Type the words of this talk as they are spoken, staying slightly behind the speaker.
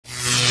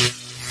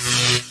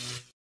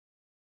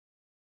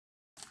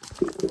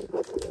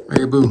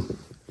Boo.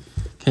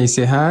 Can you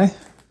say hi?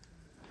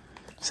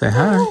 Say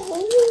hi.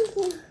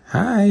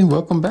 Hi,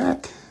 welcome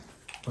back.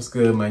 What's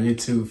good, my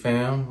YouTube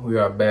fam? We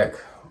are back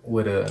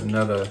with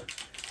another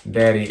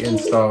daddy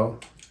install.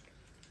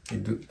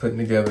 Putting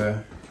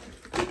together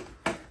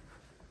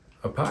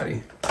a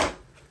potty.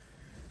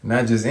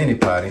 Not just any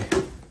potty.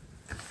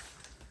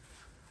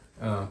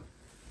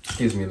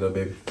 Excuse me, little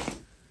baby.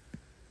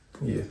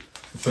 Yeah.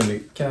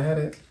 Can I have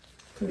that,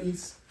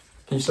 please?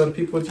 Can you show the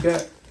people what you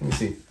got? Let me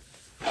see.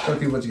 Show the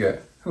people what you got.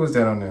 Who is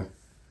that on there?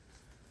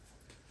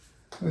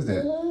 Who is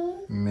that?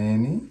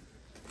 Minnie.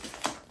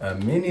 A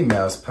Minnie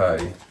Mouse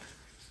potty.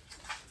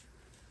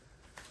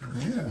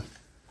 Yeah.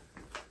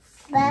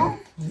 Yeah,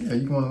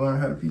 you want to learn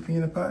how to pee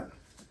in a pot?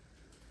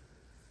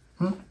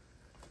 You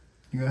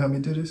gonna help me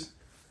do this?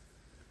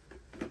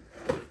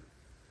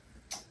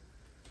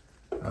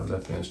 I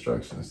left the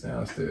instructions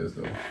downstairs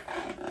though.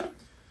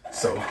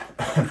 So,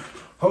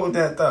 hold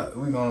that thought.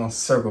 We're gonna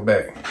circle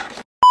back.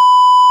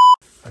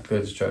 I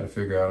could just try to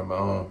figure out on my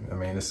own. I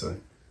mean, it's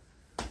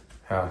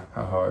how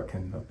hard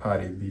can a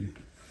potty be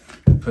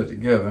put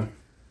together?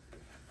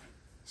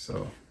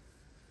 So,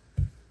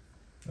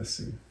 let's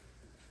see.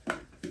 Do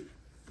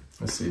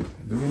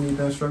we need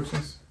the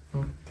instructions?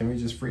 Can we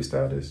just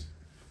freestyle this?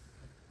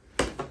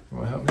 You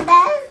wanna help me?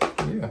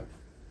 Yeah.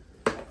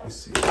 Let's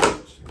see.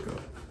 Should go.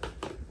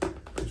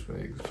 Which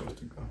way you're supposed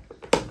to go?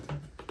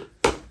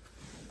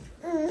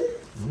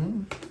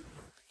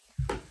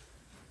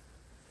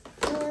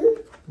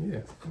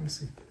 Yeah, let me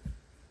see.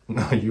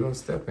 No, you don't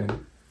step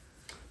in.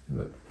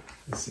 Look,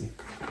 let's see.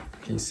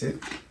 Can you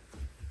sit?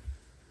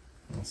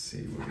 Let's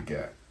see what we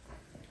got.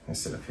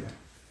 Let's sit up here.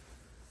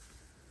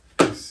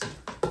 Let's see.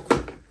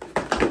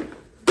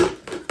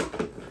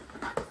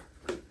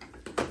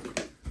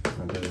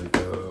 How does it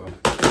go?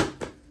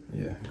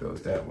 Yeah, it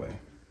goes that way.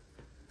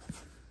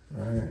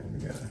 All right, we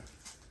got a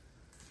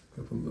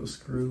couple little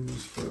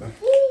screws for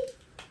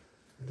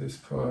this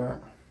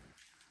part.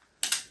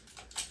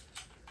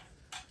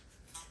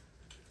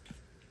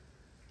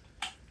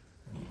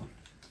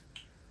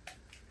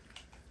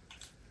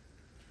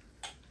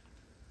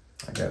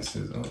 I got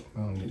scissors. Oh, I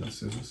don't need no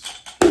scissors.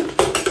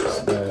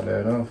 Slide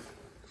that off.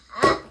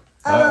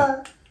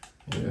 Yeah.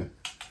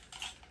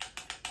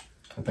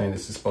 I think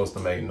this is supposed to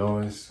make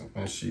noise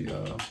when she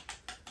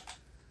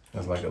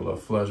has like a little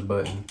flush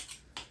button.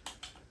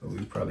 But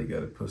we probably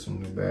got to put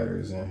some new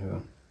batteries in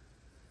here.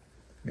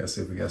 Gotta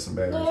see if we got some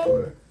batteries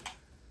for it.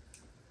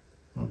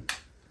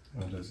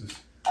 What is this?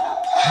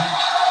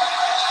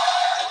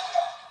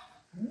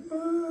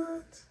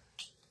 What?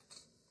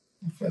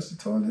 You flush the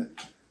toilet?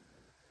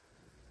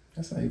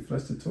 That's how you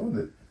flush the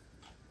toilet.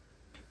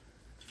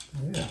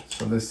 Yeah,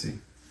 so let's see.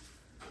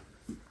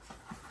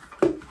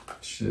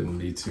 Shouldn't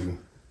be too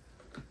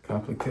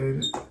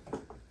complicated.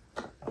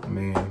 I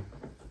mean,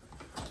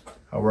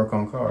 I work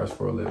on cars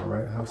for a living,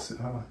 right? How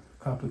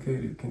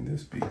complicated can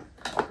this be?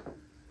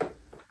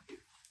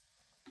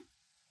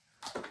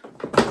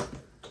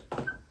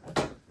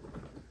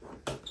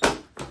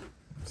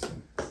 Let's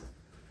see.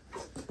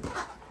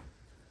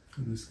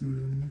 Is this screwed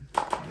in there?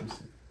 Let's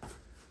see.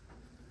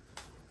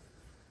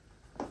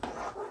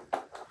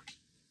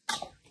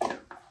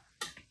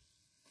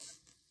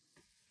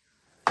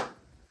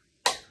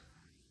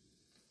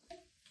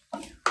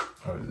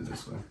 Or is it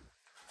this way?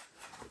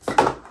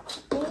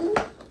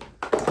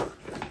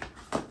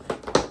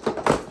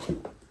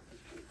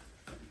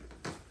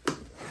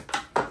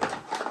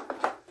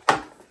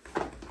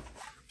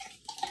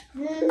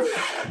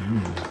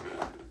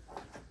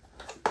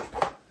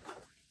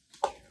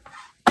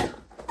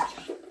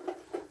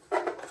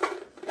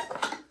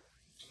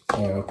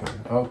 Oh,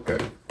 okay.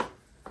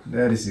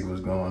 Daddy see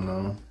what's going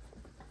on.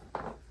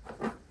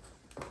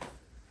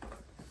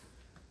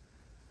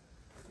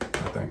 I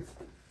think.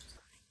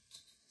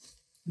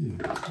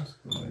 Yeah, let's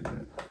go like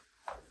that.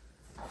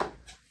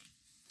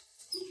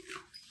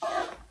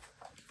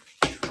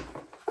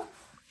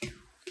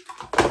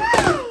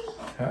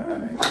 Hi.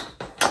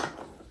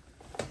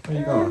 Where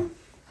you going?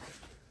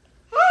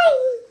 Hi.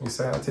 You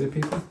say hi to the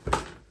people?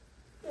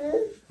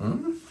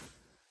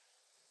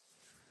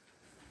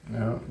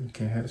 No, you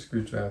can't have a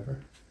screwdriver.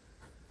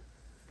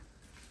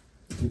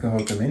 You can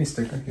hold the mini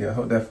sticker. Yeah,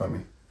 hold that for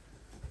me.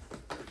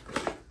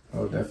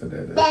 Hold that for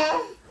that.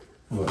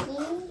 What?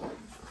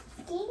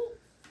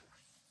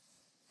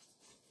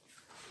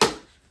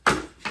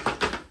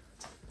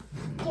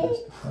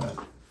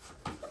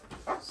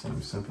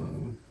 Seems simple.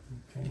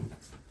 Okay.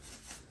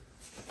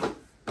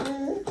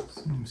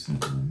 Seems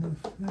simple enough.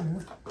 Yeah.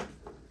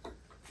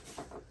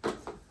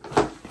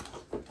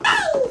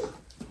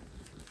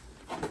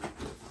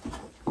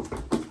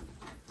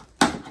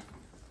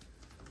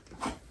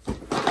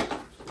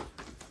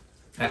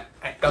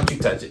 Don't you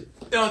touch it.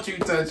 Don't you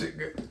touch it,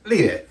 girl.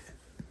 Leave it.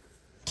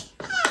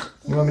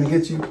 You want me to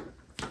get you?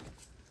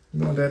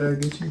 You want Daddy to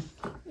get you?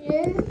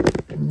 Yeah.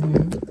 Leave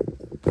it.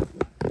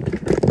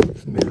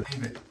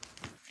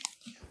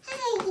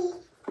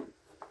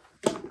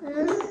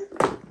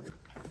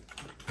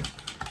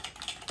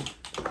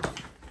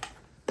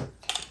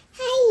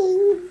 Hey.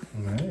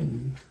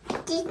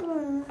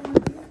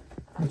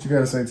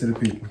 gotta say to the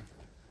people?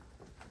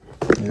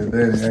 Your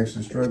daddy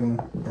actually struggling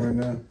right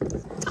now.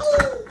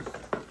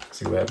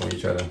 See what happens when you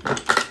try to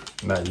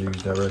not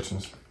use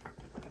directions.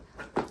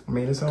 I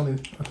mean, it's only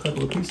a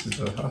couple of pieces,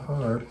 though. How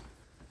hard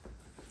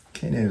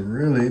can it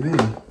really be?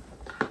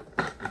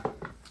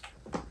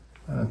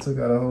 I took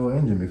out a whole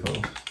engine before.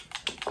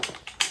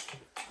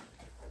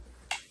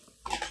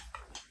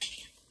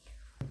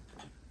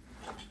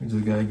 We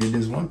just gotta get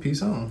this one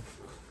piece on.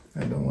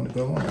 I don't want to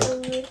go on.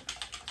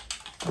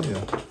 Oh,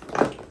 yeah.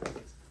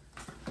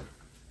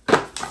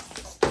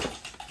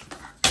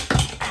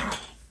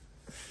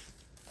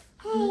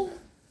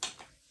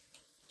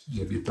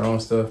 Just be throwing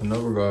stuff in no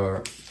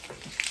regard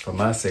for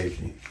my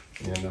safety,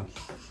 you know.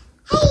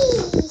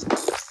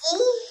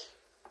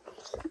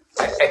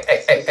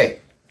 Hey.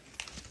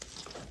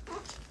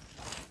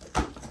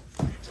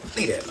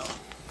 Leave that alone.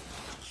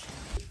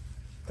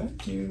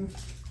 Thank you.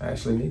 I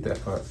actually need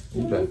that part.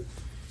 You done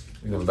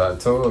about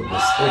tore up the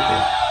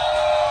sticker.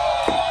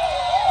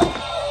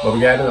 But we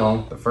got it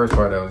on. The first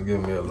part that was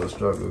giving me a little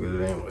struggle because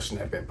it ain't gonna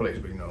snap in place,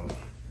 but you know.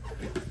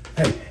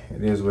 Hey,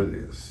 it is what it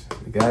is.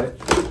 You got it?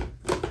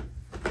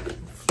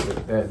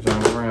 Flip that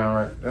jump around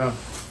right there.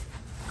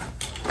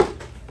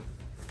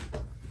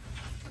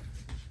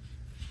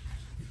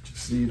 Get your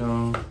seat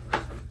on.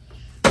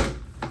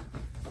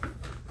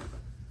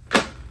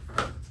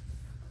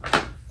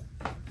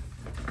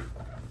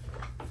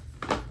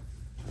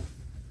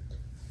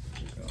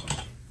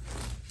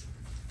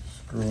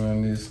 Screw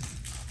in this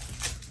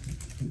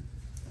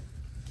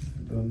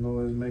little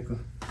noise maker.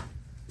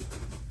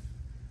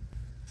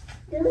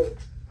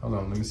 Hold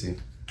on, let me see.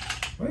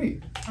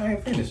 Wait, I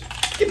ain't finished.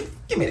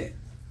 Give me that.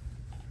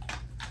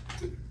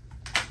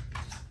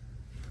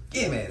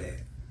 Give me that.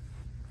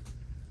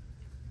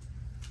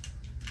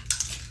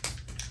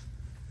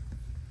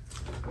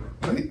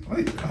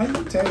 Wait, how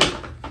you tearing?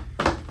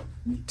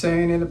 You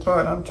tearing it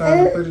apart. I'm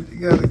trying to put it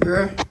together,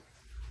 girl.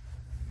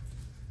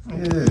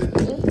 Yeah.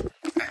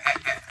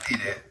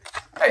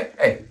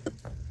 Hey.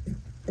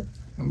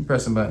 I'm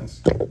pressing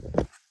buttons.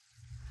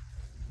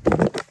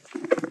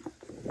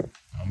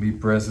 Don't be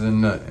pressing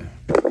nothing.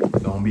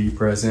 Don't be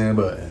pressing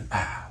button.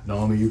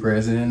 Don't be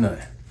pressing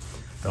nothing.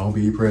 Don't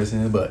be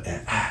pressing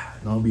button.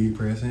 Don't be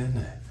pressing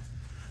nothing.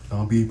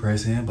 Don't be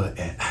pressing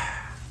button.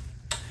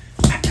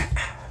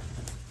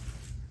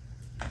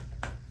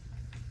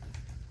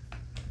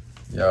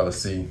 Y'all will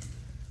see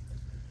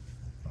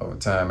over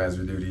time as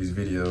we do these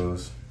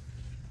videos.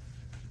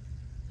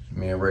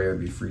 Me and Ray will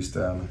be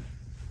freestyling,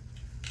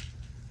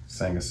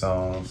 singing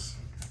songs,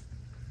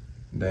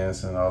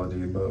 dancing, all of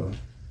the above.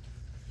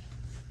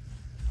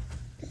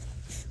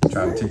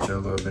 Trying to teach you a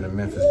little bit of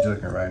Memphis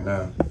juking right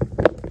now.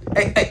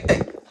 Hey.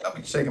 Don't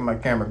be shaking my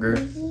camera, girl.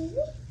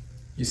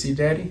 You see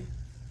Daddy?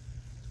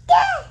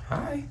 Yeah.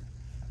 Hi.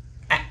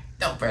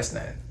 Don't press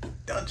nothing.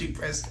 Don't you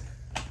press it.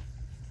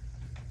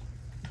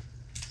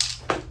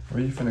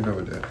 Where you finna go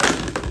with that?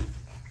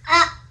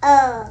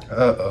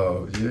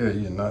 Uh-oh. Yeah,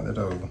 you knocked it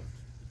over.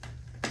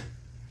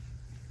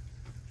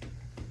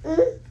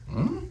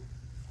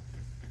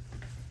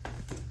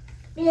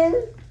 Yeah.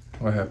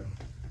 What happened?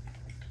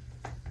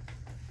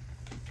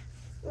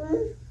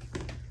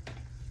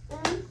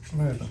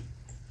 What happened?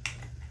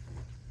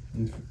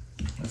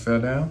 It fell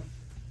down?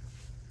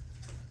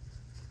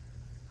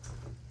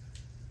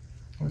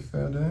 It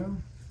fell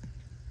down?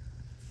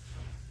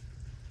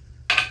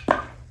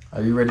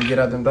 Are you ready to get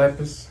out them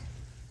diapers?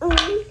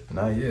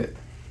 Not yet.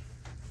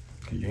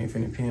 Cause you ain't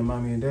finna pee in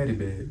mommy and daddy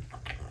bed.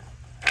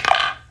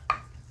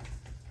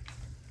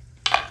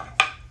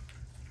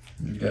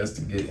 You got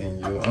to get in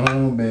your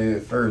own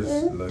bed first,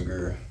 little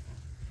girl.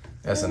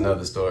 That's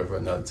another story for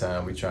another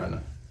time. We trying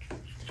to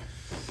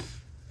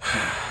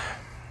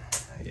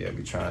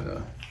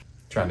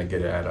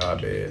get her out of our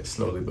bed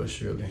slowly but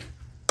surely.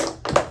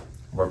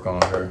 Work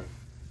on her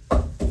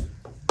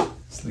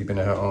sleeping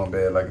in her own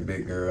bed like a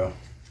big girl.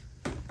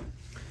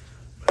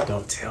 But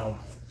don't tell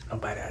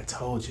nobody I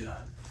told you.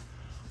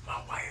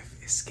 My wife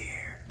is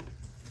scared.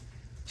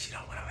 She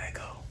don't want to let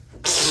go.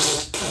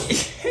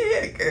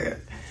 Yeah, girl.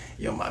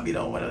 Your mommy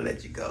don't want to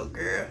let you go,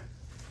 girl.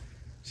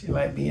 She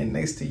like being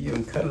next to you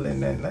and cuddling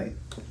that night.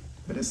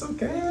 But it's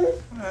okay.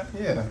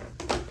 Yeah.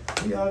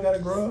 We all gotta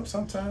grow up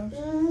sometimes.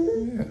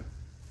 Yeah.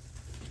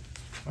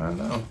 I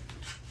know.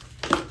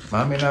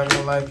 Mommy not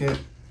gonna like it.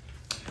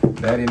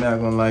 Daddy not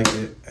gonna like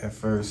it at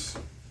first.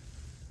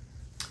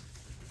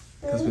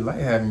 Because we like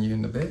having you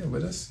in the bed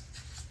with us.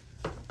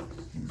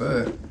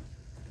 But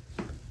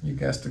you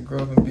got to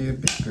grow up and be a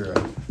big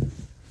girl.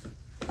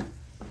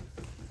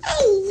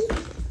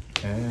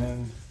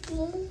 And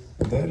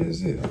that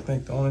is it. I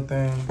think the only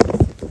thing...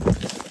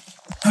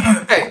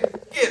 Hey,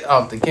 get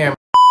off the camera.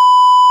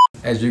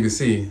 As you can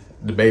see,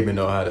 the baby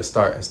know how to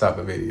start and stop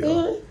a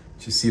video.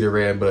 She see the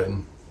red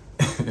button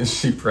and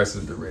she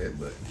presses the red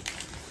button.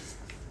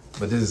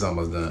 But this is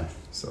almost done.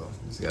 So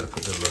just gotta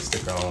put this little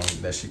sticker on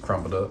that she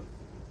crumpled up.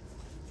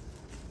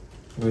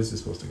 Where is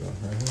this supposed to go?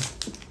 Right here?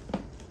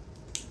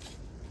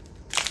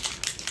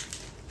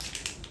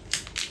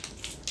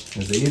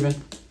 Is it even?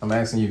 I'm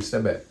asking you,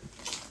 step back.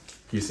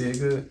 You see it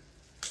good?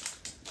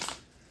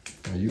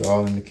 You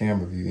all in the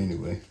camera view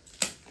anyway.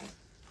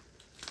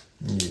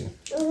 Yeah.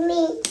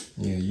 Me.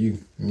 Yeah, you.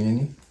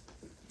 Minnie.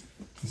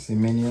 You see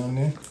Minnie on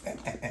there?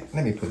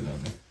 Let me put it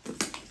on there.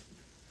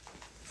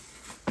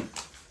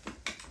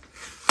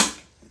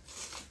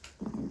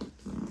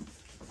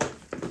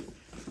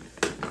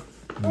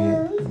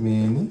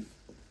 Minnie.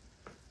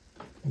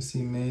 You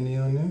see Minnie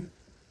on there?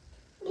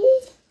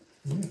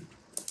 Yeah.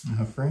 And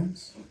her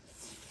friends?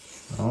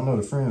 I don't know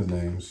the friends'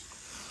 names.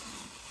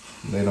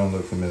 They don't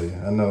look familiar.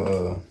 I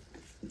know,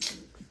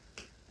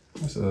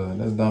 that's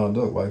Donald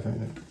Duck's wife,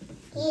 ain't it?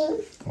 Yeah.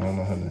 I don't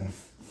know her name.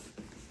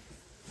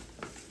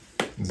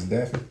 Is it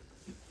Daffy?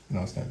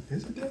 No, it's not.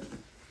 Is it Daffy?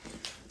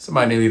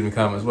 Somebody need to leave in the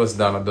comments. What's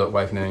Donald Duck's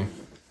wife's name?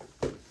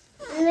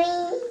 Me.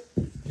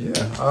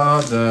 Yeah,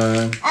 all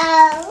done.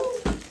 Oh.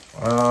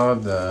 All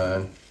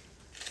done.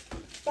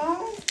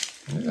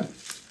 Yeah.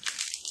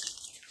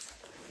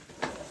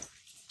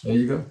 There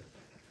you go.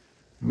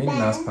 Minnie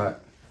Mouse pot.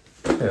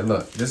 Here,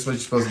 look. This is what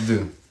you're supposed to do.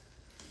 You're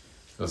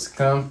supposed to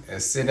come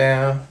and sit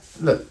down.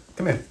 Look,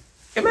 come here.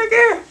 Come back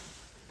here.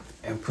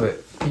 And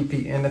put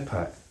pee-pee in the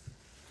pot.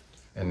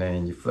 And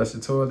then you flush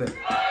the toilet.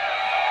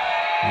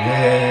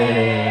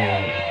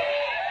 Yay.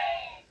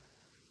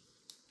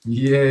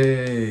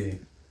 Yay.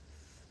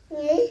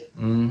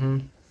 Mm-hmm.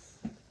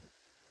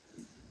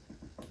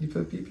 You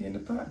put pee-pee in the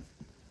pot.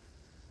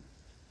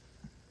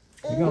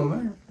 You gonna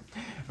learn.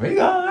 We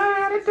gonna learn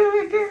how to do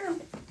it, girl.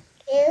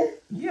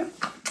 Yeah.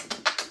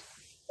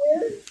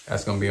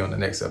 That's gonna be on the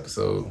next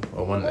episode,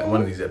 or one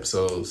of these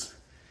episodes.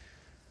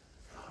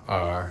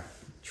 Our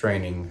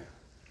training,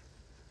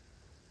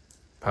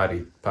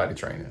 potty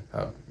training.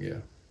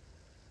 Yeah.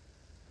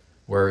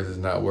 Words is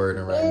not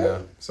wording right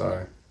now.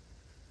 Sorry.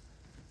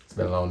 It's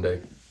been a long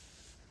day.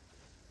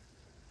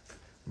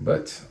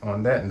 But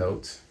on that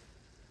note,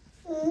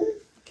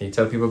 can you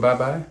tell people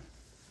bye-bye?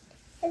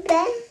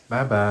 Bye-bye.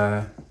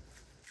 Bye-bye.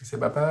 You say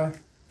bye-bye?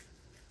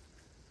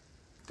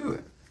 Do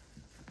it.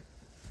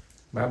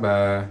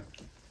 Bye-bye.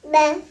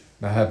 Bye.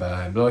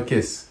 Bye-bye. Blow a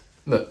kiss.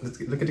 Look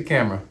at the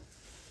camera.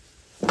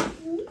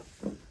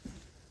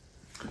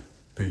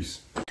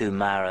 Peace.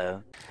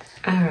 Tomorrow.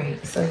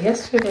 Alright, so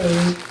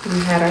yesterday we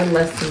had our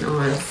lesson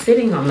on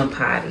sitting on the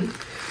potty.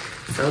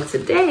 So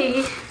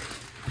today,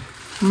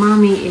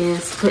 Mommy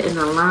is putting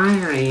a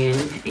liner in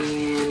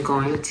and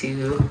going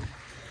to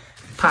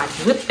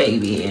potty with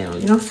baby, and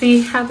we're gonna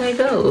see how that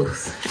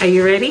goes. Are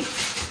you ready?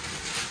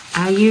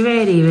 Are you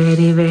ready?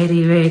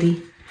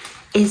 Ready?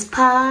 It's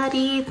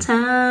potty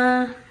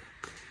time.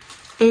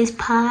 It's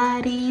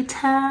potty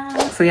time.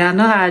 So y'all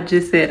know how I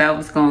just said I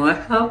was gonna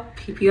let her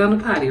pee-pee on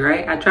the potty,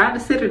 right? I tried to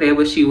sit her there,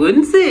 but she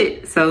wouldn't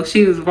sit. So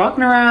she was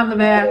walking around the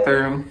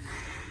bathroom.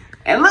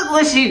 And look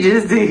what she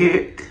just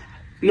did.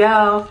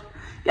 Y'all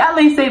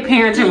ain't say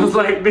parenting was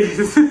like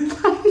this.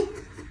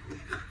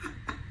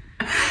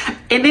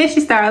 And then she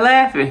started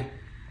laughing.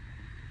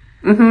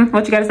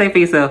 What you gotta say for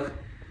yourself?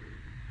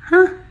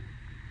 Huh?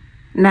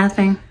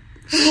 Nothing.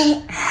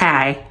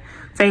 Hi.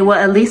 Say, well,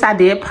 at least I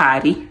did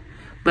potty.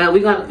 But we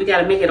gotta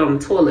make it on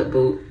the toilet,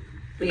 boo.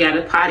 We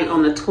gotta potty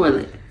on the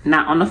toilet,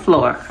 not on the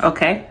floor,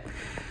 okay?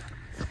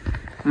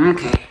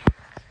 Okay.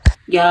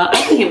 Y'all, I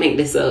can't make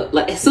this up.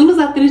 Like, as soon as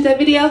I finish that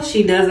video,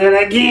 she does it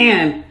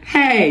again.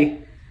 Hey.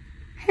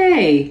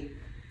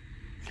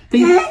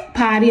 We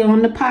potty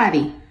on the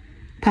potty.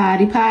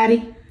 Potty.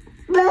 Potty.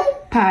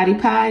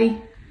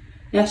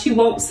 Yeah, she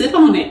won't sit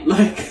on it.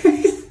 Like,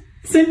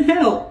 send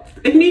help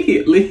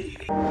immediately.